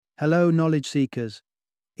Hello, knowledge seekers.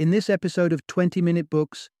 In this episode of 20-Minute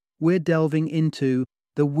Books, we're delving into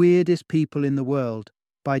The Weirdest People in the World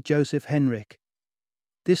by Joseph Henrich.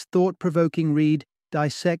 This thought-provoking read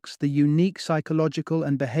dissects the unique psychological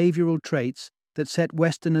and behavioral traits that set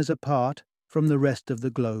Westerners apart from the rest of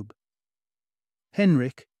the globe.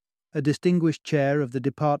 Henrich, a distinguished chair of the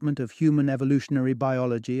Department of Human Evolutionary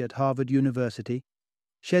Biology at Harvard University,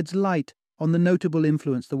 sheds light on the notable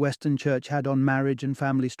influence the Western Church had on marriage and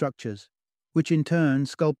family structures, which in turn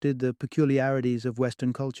sculpted the peculiarities of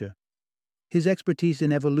Western culture. His expertise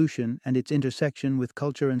in evolution and its intersection with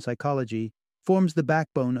culture and psychology forms the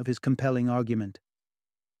backbone of his compelling argument.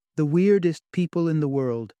 The Weirdest People in the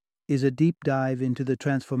World is a deep dive into the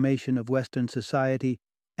transformation of Western society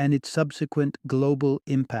and its subsequent global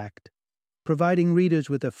impact, providing readers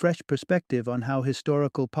with a fresh perspective on how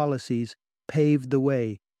historical policies paved the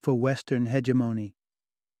way for Western hegemony.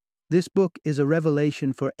 This book is a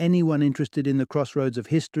revelation for anyone interested in the crossroads of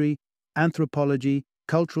history, anthropology,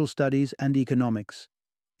 cultural studies, and economics.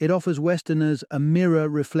 It offers Westerners a mirror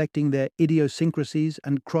reflecting their idiosyncrasies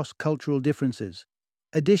and cross-cultural differences.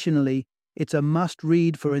 Additionally, it's a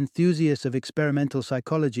must-read for enthusiasts of experimental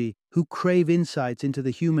psychology who crave insights into the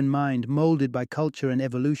human mind molded by culture and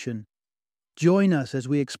evolution. Join us as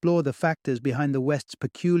we explore the factors behind the West's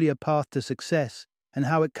peculiar path to success and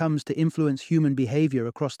how it comes to influence human behavior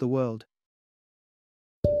across the world.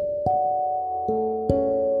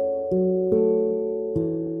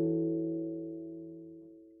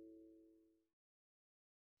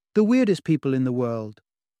 The Weirdest People in the World: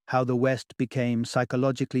 How the West Became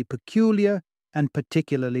Psychologically Peculiar and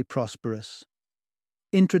Particularly Prosperous.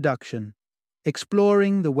 Introduction: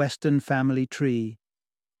 Exploring the Western Family Tree.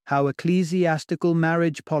 How ecclesiastical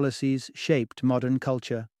marriage policies shaped modern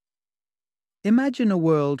culture. Imagine a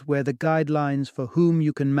world where the guidelines for whom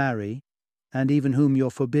you can marry, and even whom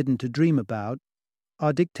you're forbidden to dream about,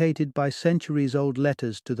 are dictated by centuries-old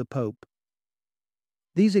letters to the Pope.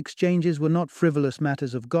 These exchanges were not frivolous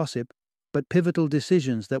matters of gossip, but pivotal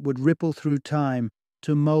decisions that would ripple through time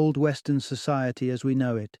to mold Western society as we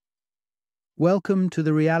know it. Welcome to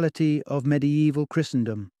the reality of medieval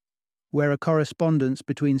Christendom, where a correspondence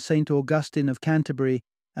between St. Augustine of Canterbury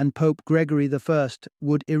and Pope Gregory I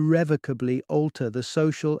would irrevocably alter the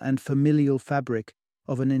social and familial fabric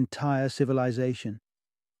of an entire civilization.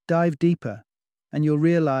 Dive deeper, and you'll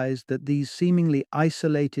realize that these seemingly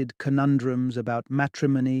isolated conundrums about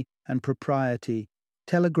matrimony and propriety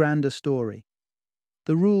tell a grander story.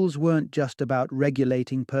 The rules weren't just about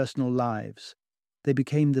regulating personal lives. They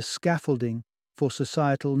became the scaffolding for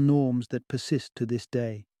societal norms that persist to this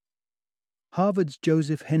day. Harvard's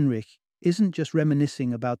Joseph Henrich isn't just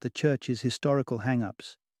reminiscing about the Church's historical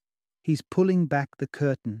hang-ups. He's pulling back the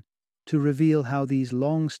curtain to reveal how these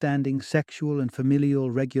long-standing sexual and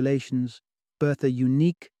familial regulations birth a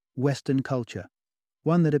unique Western culture,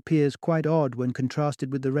 one that appears quite odd when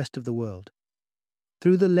contrasted with the rest of the world.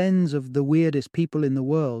 Through the lens of The Weirdest People in the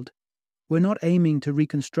World, we're not aiming to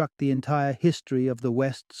reconstruct the entire history of the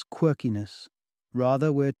West's quirkiness.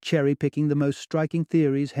 Rather, we're cherry-picking the most striking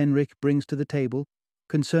theories Henrich brings to the table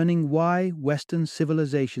concerning why Western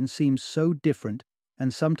civilization seems so different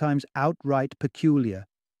and sometimes outright peculiar.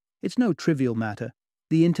 It's no trivial matter.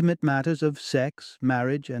 The intimate matters of sex,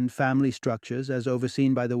 marriage, and family structures, as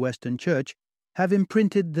overseen by the Western Church, have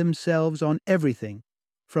imprinted themselves on everything,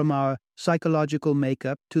 from our psychological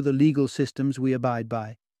makeup to the legal systems we abide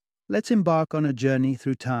by. Let's embark on a journey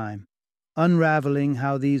through time, unraveling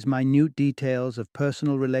how these minute details of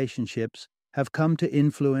personal relationships have come to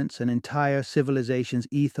influence an entire civilization's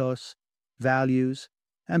ethos, values,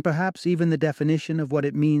 and perhaps even the definition of what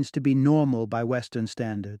it means to be normal by Western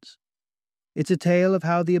standards. It's a tale of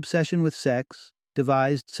how the obsession with sex,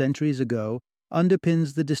 devised centuries ago,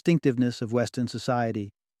 underpins the distinctiveness of Western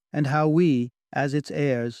society, and how we, as its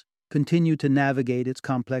heirs, continue to navigate its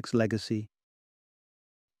complex legacy.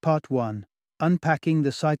 Part 1. Unpacking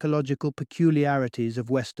the Psychological Peculiarities of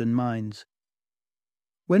Western Minds.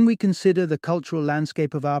 When we consider the cultural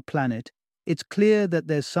landscape of our planet, it's clear that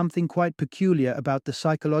there's something quite peculiar about the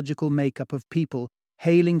psychological makeup of people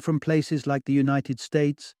hailing from places like the United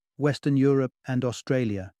States, Western Europe, and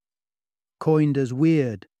Australia. Coined as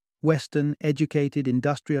weird, Western, educated,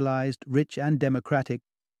 industrialized, rich, and democratic,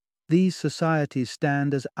 these societies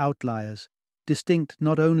stand as outliers, distinct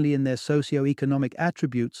not only in their socio-economic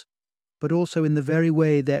attributes, but also in the very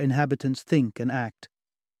way their inhabitants think and act.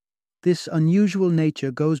 This unusual nature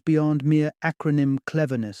goes beyond mere acronym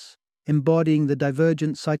cleverness, embodying the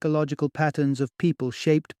divergent psychological patterns of people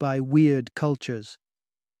shaped by weird cultures.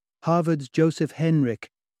 Harvard's Joseph Henrich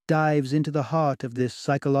dives into the heart of this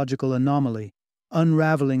psychological anomaly,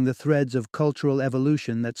 unraveling the threads of cultural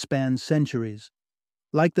evolution that span centuries.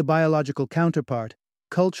 Like the biological counterpart,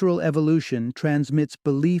 cultural evolution transmits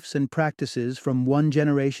beliefs and practices from one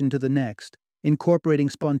generation to the next, incorporating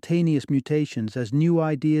spontaneous mutations as new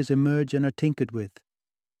ideas emerge and are tinkered with.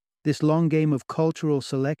 This long game of cultural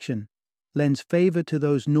selection lends favor to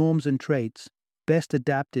those norms and traits best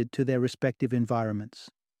adapted to their respective environments.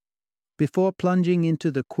 Before plunging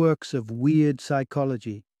into the quirks of weird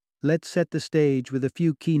psychology, let's set the stage with a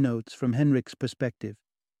few keynotes from Henrik's perspective.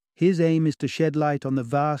 His aim is to shed light on the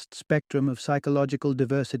vast spectrum of psychological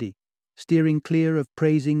diversity, steering clear of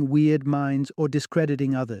praising weird minds or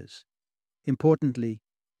discrediting others. Importantly,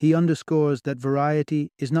 he underscores that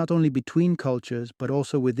variety is not only between cultures but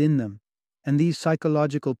also within them, and these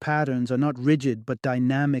psychological patterns are not rigid but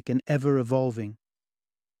dynamic and ever-evolving.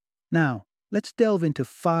 Now, let's delve into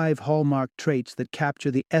 5 hallmark traits that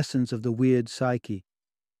capture the essence of the weird psyche.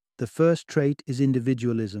 The first trait is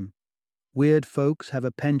individualism. Weird folks have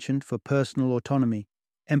a penchant for personal autonomy,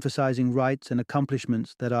 emphasizing rights and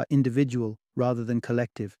accomplishments that are individual rather than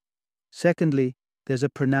collective. Secondly, there's a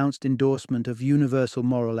pronounced endorsement of universal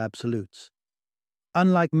moral absolutes.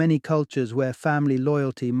 Unlike many cultures where family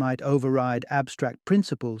loyalty might override abstract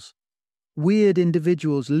principles, weird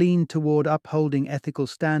individuals lean toward upholding ethical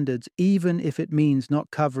standards even if it means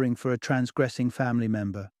not covering for a transgressing family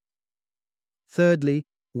member. Thirdly,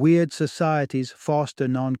 weird societies foster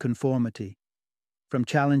nonconformity. From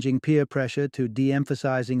challenging peer pressure to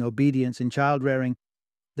de-emphasizing obedience in child-rearing,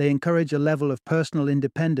 they encourage a level of personal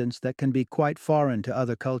independence that can be quite foreign to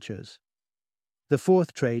other cultures. The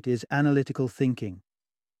fourth trait is analytical thinking.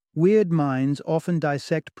 Weird minds often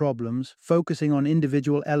dissect problems, focusing on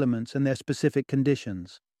individual elements and their specific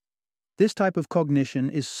conditions. This type of cognition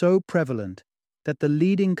is so prevalent that the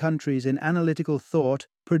leading countries in analytical thought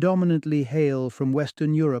predominantly hail from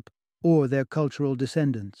Western Europe or their cultural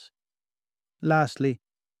descendants. Lastly,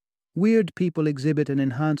 weird people exhibit an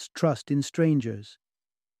enhanced trust in strangers.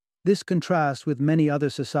 This contrasts with many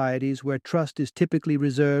other societies where trust is typically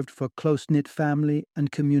reserved for close-knit family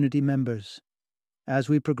and community members. As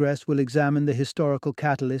we progress, we'll examine the historical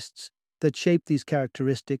catalysts that shape these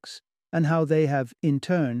characteristics and how they have, in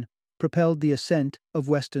turn, propelled the ascent of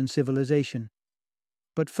Western civilization.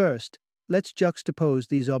 But first, let's juxtapose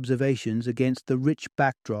these observations against the rich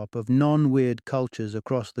backdrop of non-weird cultures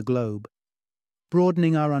across the globe,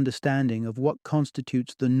 broadening our understanding of what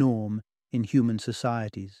constitutes the norm in human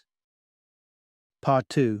societies. Part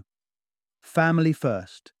 2. Family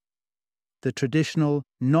First. The traditional,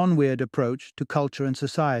 non-weird approach to culture and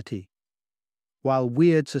society. While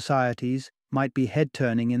weird societies might be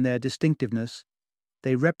head-turning in their distinctiveness,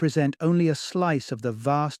 they represent only a slice of the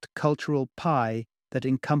vast cultural pie that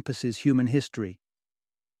encompasses human history.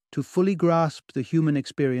 To fully grasp the human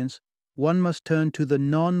experience, one must turn to the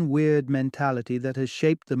non-weird mentality that has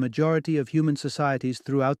shaped the majority of human societies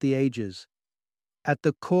throughout the ages. At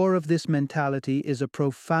the core of this mentality is a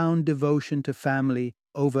profound devotion to family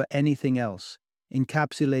over anything else,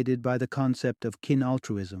 encapsulated by the concept of kin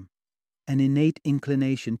altruism, an innate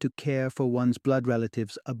inclination to care for one's blood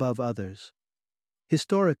relatives above others.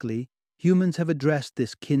 Historically, humans have addressed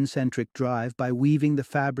this kin-centric drive by weaving the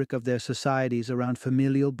fabric of their societies around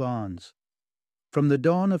familial bonds. From the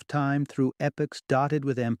dawn of time through epochs dotted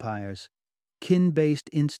with empires, kin-based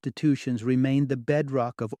institutions remained the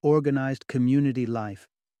bedrock of organized community life.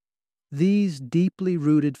 These deeply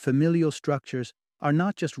rooted familial structures are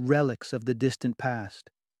not just relics of the distant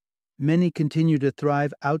past. Many continue to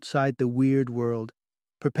thrive outside the weird world,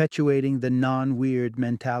 perpetuating the non-weird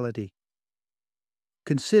mentality.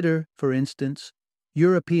 Consider, for instance,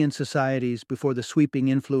 European societies before the sweeping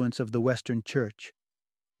influence of the Western Church.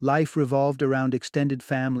 Life revolved around extended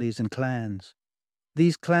families and clans.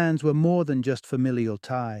 These clans were more than just familial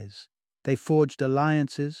ties. They forged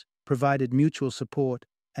alliances, provided mutual support,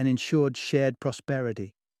 and ensured shared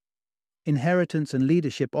prosperity. Inheritance and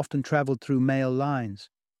leadership often traveled through male lines,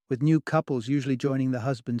 with new couples usually joining the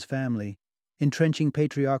husband's family, entrenching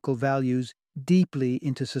patriarchal values deeply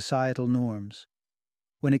into societal norms.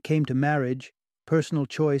 When it came to marriage, personal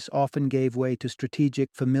choice often gave way to strategic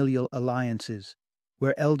familial alliances,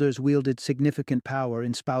 where elders wielded significant power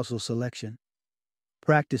in spousal selection.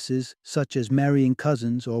 Practices, such as marrying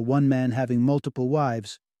cousins or one man having multiple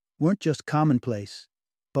wives, weren't just commonplace,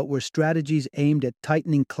 but were strategies aimed at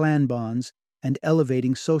tightening clan bonds and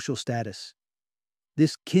elevating social status.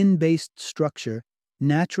 This kin-based structure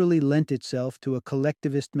naturally lent itself to a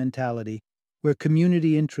collectivist mentality where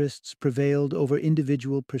community interests prevailed over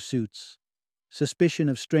individual pursuits. Suspicion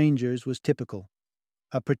of strangers was typical,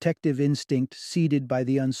 a protective instinct seeded by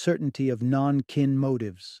the uncertainty of non-kin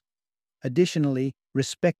motives. Additionally,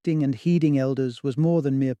 respecting and heeding elders was more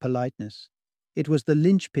than mere politeness. It was the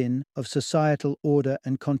linchpin of societal order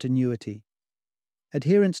and continuity.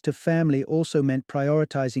 Adherence to family also meant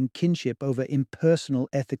prioritizing kinship over impersonal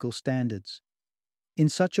ethical standards. In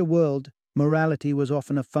such a world, morality was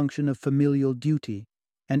often a function of familial duty,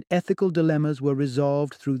 and ethical dilemmas were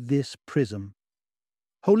resolved through this prism.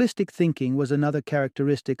 Holistic thinking was another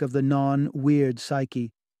characteristic of the non-weird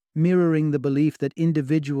psyche, mirroring the belief that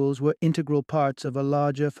individuals were integral parts of a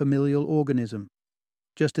larger familial organism.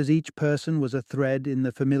 Just as each person was a thread in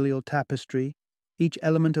the familial tapestry, each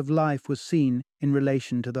element of life was seen in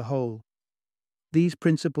relation to the whole. These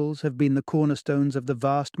principles have been the cornerstones of the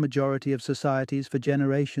vast majority of societies for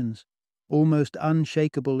generations, almost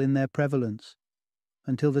unshakable in their prevalence,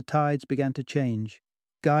 until the tides began to change,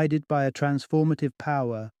 guided by a transformative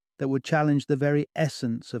power that would challenge the very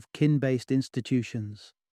essence of kin-based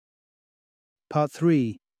institutions. Part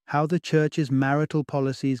 3. How the Church's marital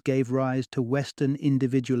policies gave rise to Western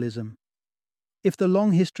individualism. If the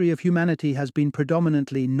long history of humanity has been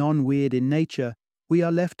predominantly non-weird in nature, we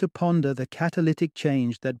are left to ponder the catalytic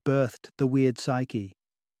change that birthed the weird psyche.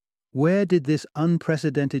 Where did this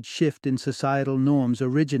unprecedented shift in societal norms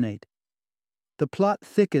originate? The plot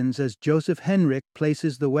thickens as Joseph Henrich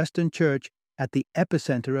places the Western Church at the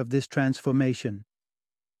epicenter of this transformation.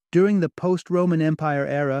 During the post-Roman Empire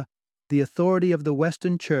era, the authority of the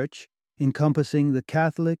Western Church, encompassing the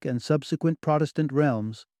Catholic and subsequent Protestant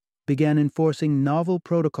realms, began enforcing novel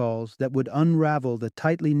protocols that would unravel the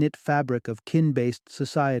tightly knit fabric of kin-based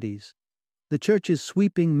societies. The Church's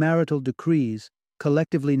sweeping marital decrees,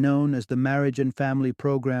 collectively known as the Marriage and Family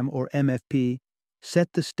Program or MFP,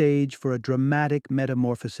 set the stage for a dramatic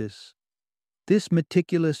metamorphosis. This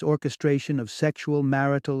meticulous orchestration of sexual,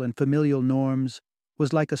 marital, and familial norms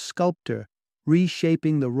was like a sculptor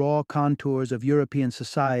reshaping the raw contours of European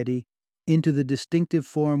society into the distinctive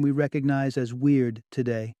form we recognize as weird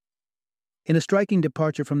today. In a striking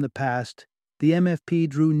departure from the past, the MFP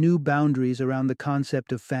drew new boundaries around the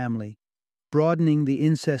concept of family, broadening the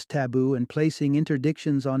incest taboo and placing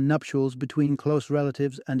interdictions on nuptials between close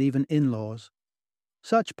relatives and even in-laws.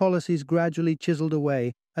 Such policies gradually chiseled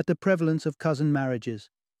away at the prevalence of cousin marriages,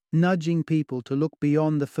 nudging people to look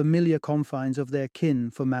beyond the familiar confines of their kin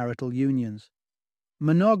for marital unions.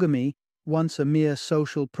 Monogamy, once a mere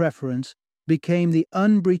social preference, became the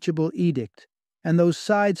unbreachable edict, and those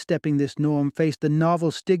sidestepping this norm faced the novel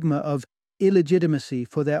stigma of illegitimacy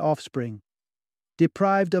for their offspring.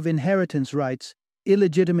 Deprived of inheritance rights,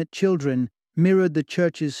 illegitimate children mirrored the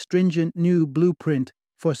Church's stringent new blueprint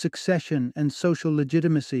for succession and social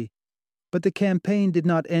legitimacy. But the campaign did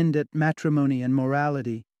not end at matrimony and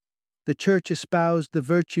morality. The Church espoused the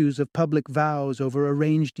virtues of public vows over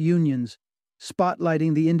arranged unions,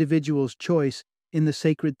 spotlighting the individual's choice in the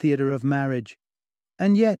sacred theater of marriage.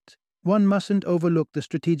 And yet, one mustn't overlook the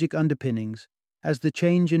strategic underpinnings, as the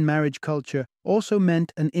change in marriage culture also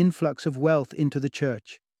meant an influx of wealth into the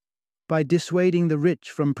Church. By dissuading the rich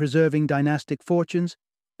from preserving dynastic fortunes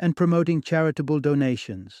and promoting charitable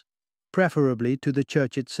donations, preferably to the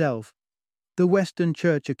Church itself, the Western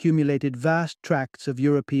Church accumulated vast tracts of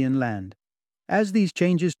European land. As these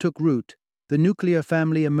changes took root, the nuclear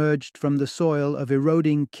family emerged from the soil of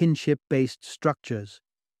eroding kinship-based structures.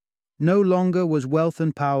 No longer was wealth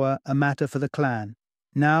and power a matter for the clan.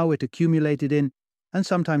 Now it accumulated in, and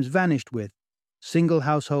sometimes vanished with, single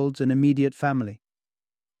households and immediate family.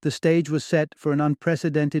 The stage was set for an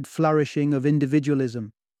unprecedented flourishing of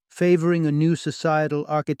individualism, favoring a new societal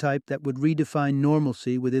archetype that would redefine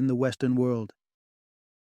normalcy within the Western world.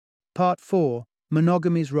 Part 4.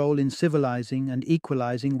 Monogamy's role in civilizing and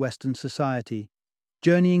equalizing Western society.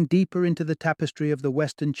 Journeying deeper into the tapestry of the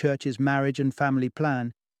Western Church's marriage and family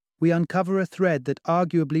plan, we uncover a thread that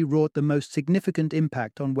arguably wrought the most significant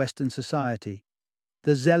impact on Western society: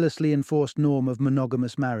 the zealously enforced norm of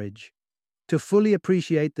monogamous marriage. To fully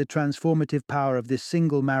appreciate the transformative power of this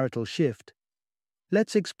single marital shift,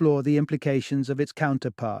 let's explore the implications of its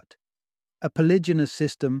counterpart, a polygynous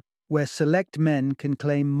system where select men can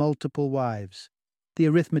claim multiple wives. The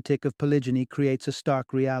arithmetic of polygyny creates a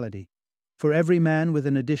stark reality. For every man with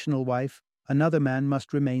an additional wife, another man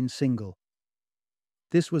must remain single.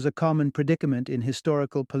 This was a common predicament in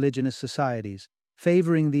historical polygynous societies,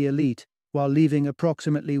 favoring the elite while leaving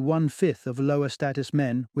approximately 1/5 of lower-status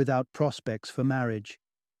men without prospects for marriage.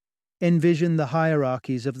 Envision the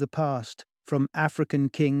hierarchies of the past, from African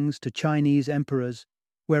kings to Chinese emperors,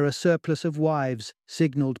 where a surplus of wives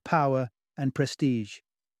signaled power and prestige.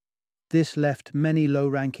 This left many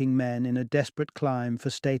low-ranking men in a desperate climb for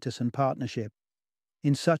status and partnership.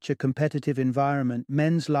 In such a competitive environment,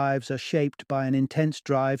 men's lives are shaped by an intense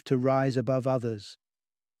drive to rise above others.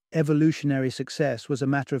 Evolutionary success was a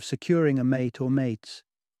matter of securing a mate or mates,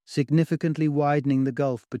 significantly widening the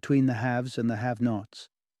gulf between the haves and the have-nots.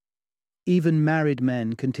 Even married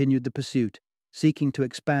men continued the pursuit, seeking to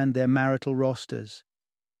expand their marital rosters.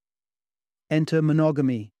 Enter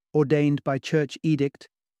monogamy, ordained by church edict,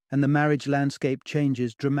 and the marriage landscape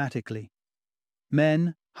changes dramatically.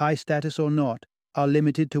 Men, high status or not, are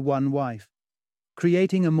limited to one wife,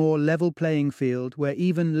 creating a more level playing field where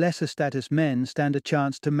even lesser status men stand a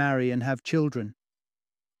chance to marry and have children.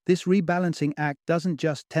 This rebalancing act doesn't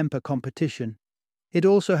just temper competition, it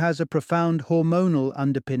also has a profound hormonal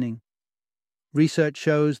underpinning. Research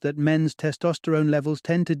shows that men's testosterone levels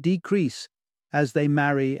tend to decrease as they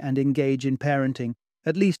marry and engage in parenting,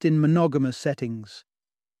 at least in monogamous settings.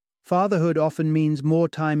 Fatherhood often means more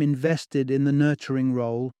time invested in the nurturing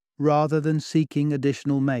role rather than seeking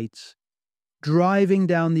additional mates, driving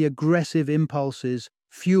down the aggressive impulses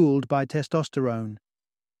fueled by testosterone.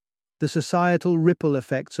 The societal ripple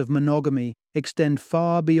effects of monogamy extend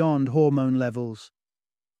far beyond hormone levels.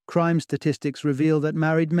 Crime statistics reveal that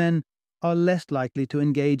married men are less likely to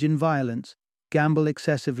engage in violence, gamble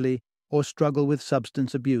excessively, or struggle with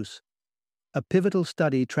substance abuse. A pivotal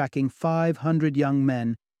study tracking 500 young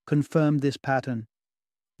men confirmed this pattern.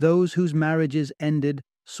 Those whose marriages ended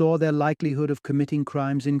saw their likelihood of committing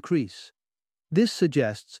crimes increase. This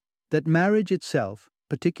suggests that marriage itself,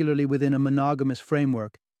 particularly within a monogamous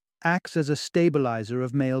framework, acts as a stabilizer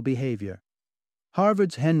of male behavior.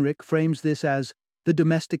 Harvard's Henrich frames this as the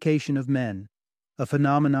domestication of men, a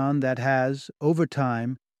phenomenon that has, over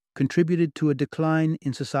time, contributed to a decline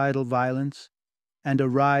in societal violence and a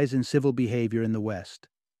rise in civil behavior in the West.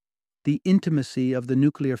 The intimacy of the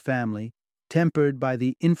nuclear family, tempered by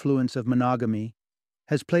the influence of monogamy,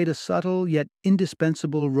 has played a subtle yet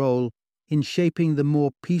indispensable role in shaping the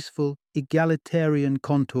more peaceful, egalitarian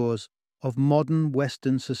contours of modern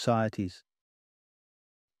Western societies.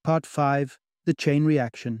 Part 5. The Chain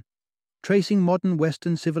Reaction. Tracing modern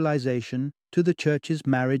Western civilization to the Church's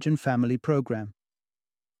marriage and family program.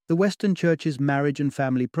 The Western Church's marriage and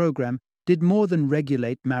family program did more than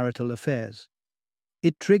regulate marital affairs.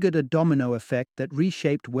 It triggered a domino effect that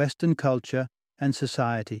reshaped Western culture and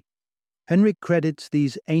society. Henrich credits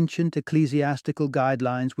these ancient ecclesiastical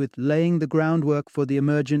guidelines with laying the groundwork for the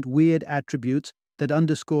emergent weird attributes that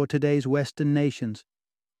underscore today's Western nations.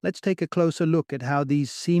 Let's take a closer look at how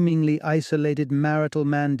these seemingly isolated marital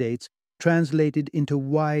mandates translated into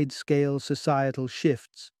wide-scale societal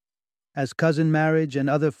shifts. As cousin marriage and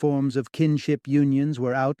other forms of kinship unions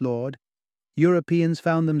were outlawed, Europeans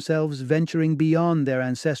found themselves venturing beyond their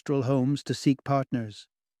ancestral homes to seek partners.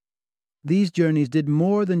 These journeys did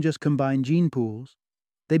more than just combine gene pools.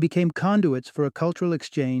 They became conduits for a cultural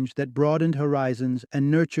exchange that broadened horizons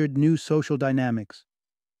and nurtured new social dynamics.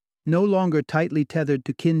 No longer tightly tethered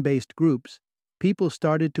to kin-based groups, people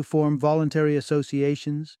started to form voluntary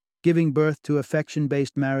associations, giving birth to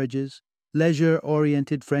affection-based marriages,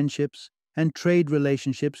 leisure-oriented friendships, and trade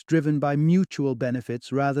relationships driven by mutual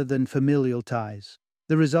benefits rather than familial ties.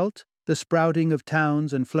 The result? The sprouting of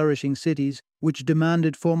towns and flourishing cities which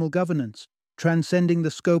demanded formal governance, transcending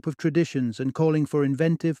the scope of traditions and calling for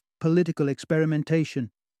inventive political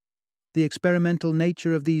experimentation. The experimental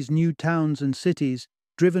nature of these new towns and cities,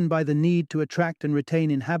 driven by the need to attract and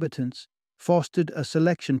retain inhabitants, fostered a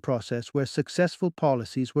selection process where successful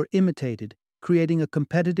policies were imitated, creating a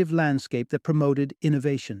competitive landscape that promoted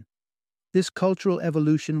innovation. This cultural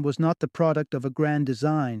evolution was not the product of a grand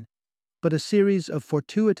design, but a series of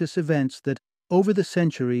fortuitous events that, over the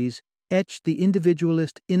centuries, etched the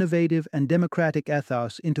individualist, innovative, and democratic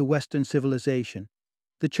ethos into Western civilization.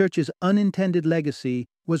 The Church's unintended legacy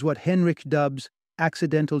was what Henrich dubs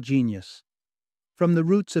accidental genius. From the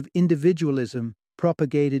roots of individualism,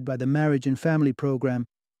 propagated by the marriage and family program,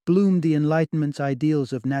 bloomed the Enlightenment's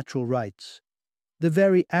ideals of natural rights. The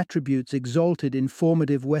very attributes exalted in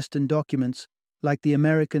formative Western documents like the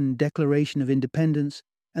American Declaration of Independence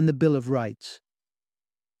and the Bill of Rights.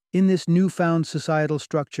 In this newfound societal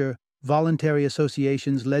structure, voluntary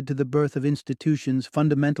associations led to the birth of institutions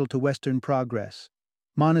fundamental to Western progress.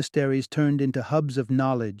 Monasteries turned into hubs of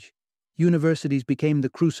knowledge, universities became the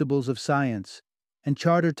crucibles of science, and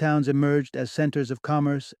charter towns emerged as centers of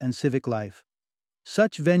commerce and civic life.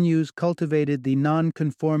 Such venues cultivated the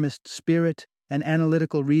nonconformist spirit and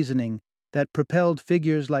analytical reasoning that propelled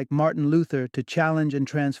figures like Martin Luther to challenge and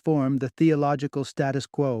transform the theological status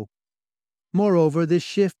quo. Moreover, this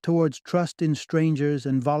shift towards trust in strangers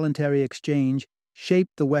and voluntary exchange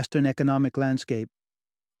shaped the Western economic landscape.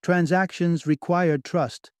 Transactions required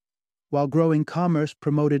trust. while growing commerce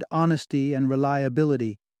promoted honesty and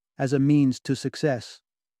reliability as a means to success.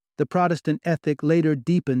 The Protestant ethic later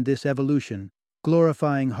deepened this evolution,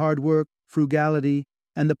 glorifying hard work, frugality,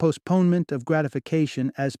 and the postponement of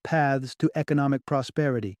gratification as paths to economic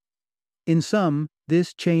prosperity. In sum,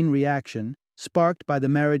 this chain reaction, sparked by the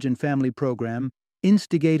marriage and family program,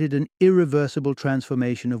 instigated an irreversible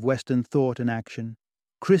transformation of Western thought and action,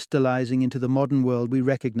 crystallizing into the modern world we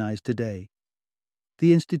recognize today.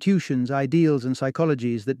 The institutions, ideals, and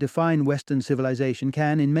psychologies that define Western civilization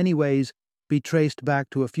can, in many ways, be traced back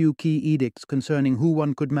to a few key edicts concerning who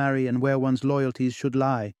one could marry and where one's loyalties should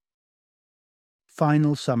lie.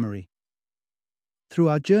 Final summary. Through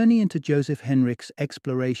our journey into Joseph Henrich's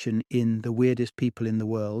exploration in The Weirdest People in the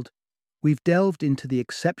World, we've delved into the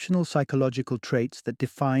exceptional psychological traits that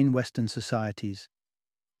define Western societies.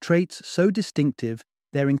 Traits so distinctive,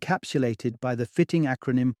 they're encapsulated by the fitting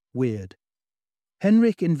acronym WEIRD.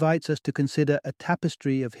 Henrich invites us to consider a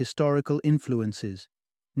tapestry of historical influences,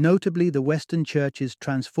 notably the Western Church's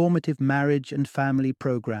transformative marriage and family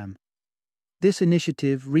program. This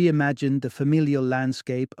initiative reimagined the familial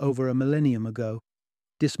landscape over a millennium ago,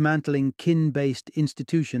 dismantling kin-based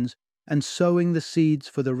institutions and sowing the seeds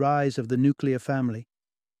for the rise of the nuclear family.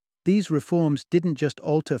 These reforms didn't just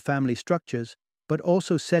alter family structures, but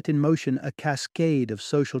also set in motion a cascade of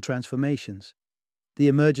social transformations. The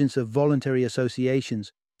emergence of voluntary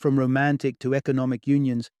associations, from romantic to economic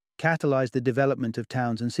unions, catalyzed the development of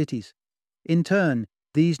towns and cities. In turn,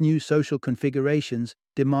 these new social configurations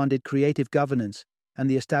demanded creative governance and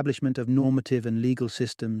the establishment of normative and legal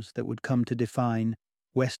systems that would come to define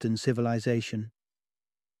Western civilization.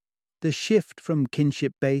 The shift from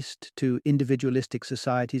kinship-based to individualistic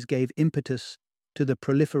societies gave impetus to the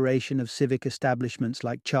proliferation of civic establishments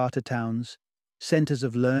like charter towns, centers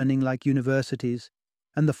of learning like universities,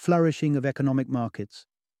 and the flourishing of economic markets.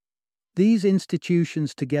 These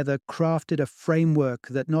institutions together crafted a framework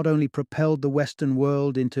that not only propelled the Western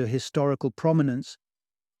world into historical prominence,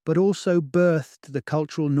 but also birthed the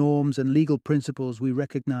cultural norms and legal principles we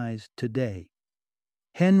recognize today.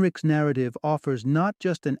 Henrich's narrative offers not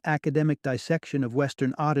just an academic dissection of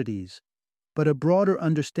Western oddities, but a broader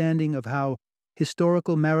understanding of how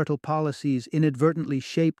historical marital policies inadvertently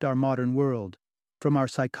shaped our modern world, from our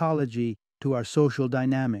psychology to our social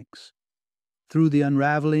dynamics. Through the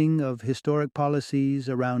unraveling of historic policies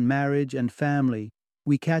around marriage and family,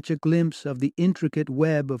 we catch a glimpse of the intricate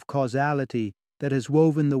web of causality that has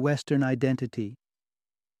woven the Western identity.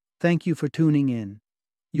 Thank you for tuning in.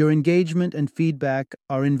 Your engagement and feedback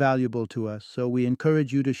are invaluable to us, so we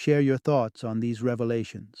encourage you to share your thoughts on these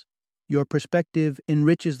revelations. Your perspective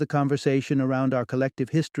enriches the conversation around our collective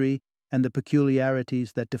history and the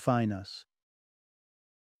peculiarities that define us.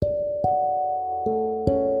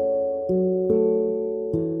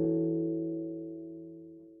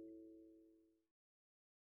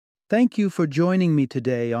 Thank you for joining me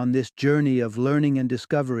today on this journey of learning and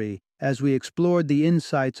discovery as we explored the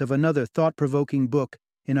insights of another thought-provoking book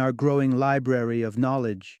in our growing library of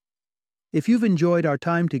knowledge. If you've enjoyed our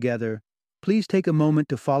time together, please take a moment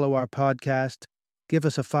to follow our podcast, give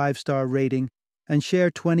us a 5-star rating, and share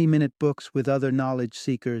 20-minute books with other knowledge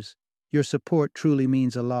seekers. Your support truly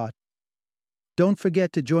means a lot. Don't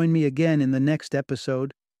forget to join me again in the next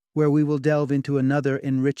episode, where we will delve into another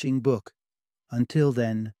enriching book. Until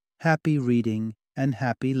then, happy reading and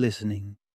happy listening.